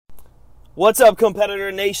What's up, Competitor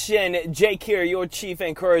Nation? Jake here, your Chief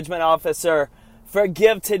Encouragement Officer.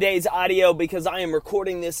 Forgive today's audio because I am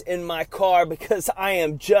recording this in my car because I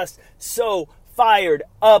am just so fired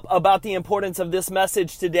up about the importance of this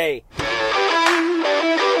message today.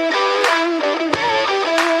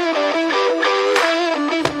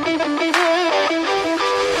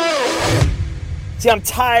 See, I'm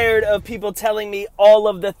tired of people telling me all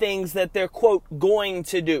of the things that they're, quote, going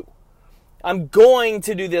to do. I'm going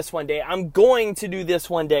to do this one day. I'm going to do this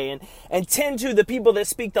one day. And tend to the people that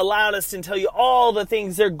speak the loudest and tell you all the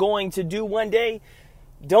things they're going to do one day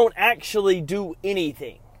don't actually do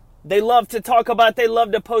anything. They love to talk about it. They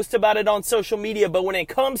love to post about it on social media. But when it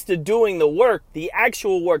comes to doing the work, the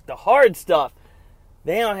actual work, the hard stuff,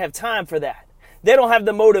 they don't have time for that. They don't have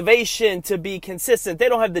the motivation to be consistent. They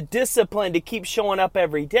don't have the discipline to keep showing up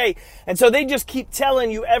every day. And so they just keep telling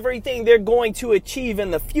you everything they're going to achieve in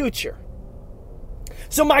the future.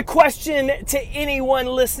 So my question to anyone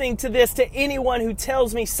listening to this, to anyone who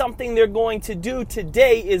tells me something they're going to do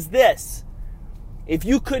today is this. If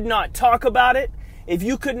you could not talk about it, if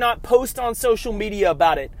you could not post on social media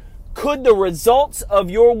about it, could the results of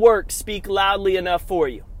your work speak loudly enough for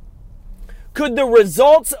you? Could the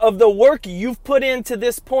results of the work you've put into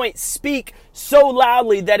this point speak so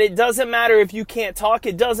loudly that it doesn't matter if you can't talk,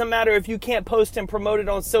 it doesn't matter if you can't post and promote it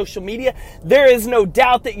on social media? There is no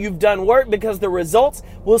doubt that you've done work because the results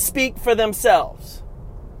will speak for themselves.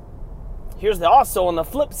 Here's also on the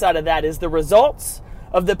flip side of that is the results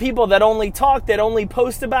of the people that only talk, that only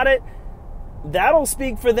post about it, that'll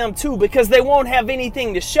speak for them too because they won't have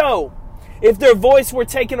anything to show. If their voice were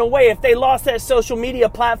taken away, if they lost that social media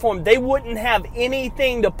platform, they wouldn't have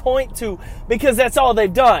anything to point to because that's all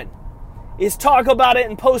they've done is talk about it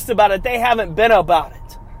and post about it. They haven't been about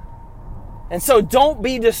it. And so don't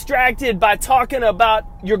be distracted by talking about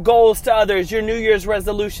your goals to others, your New Year's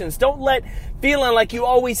resolutions. Don't let feeling like you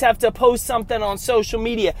always have to post something on social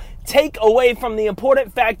media take away from the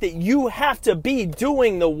important fact that you have to be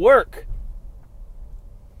doing the work.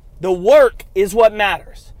 The work is what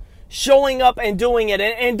matters. Showing up and doing it.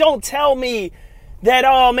 And don't tell me that,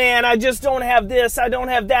 oh man, I just don't have this, I don't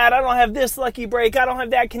have that, I don't have this lucky break, I don't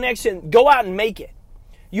have that connection. Go out and make it.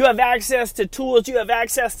 You have access to tools, you have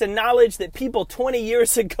access to knowledge that people 20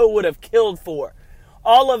 years ago would have killed for.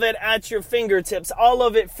 All of it at your fingertips, all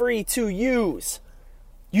of it free to use.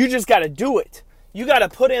 You just got to do it. You got to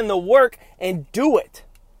put in the work and do it.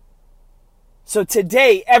 So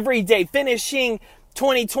today, every day, finishing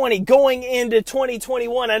 2020, going into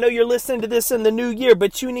 2021. I know you're listening to this in the new year,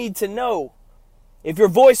 but you need to know if your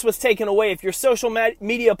voice was taken away, if your social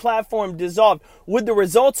media platform dissolved, would the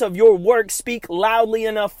results of your work speak loudly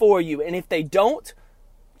enough for you? And if they don't,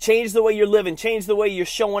 change the way you're living, change the way you're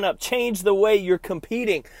showing up, change the way you're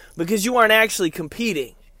competing because you aren't actually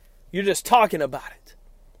competing. You're just talking about it.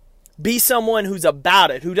 Be someone who's about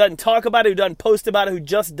it, who doesn't talk about it, who doesn't post about it, who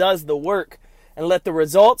just does the work. And let the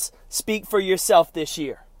results speak for yourself this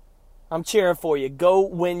year. I'm cheering for you. Go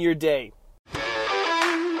win your day.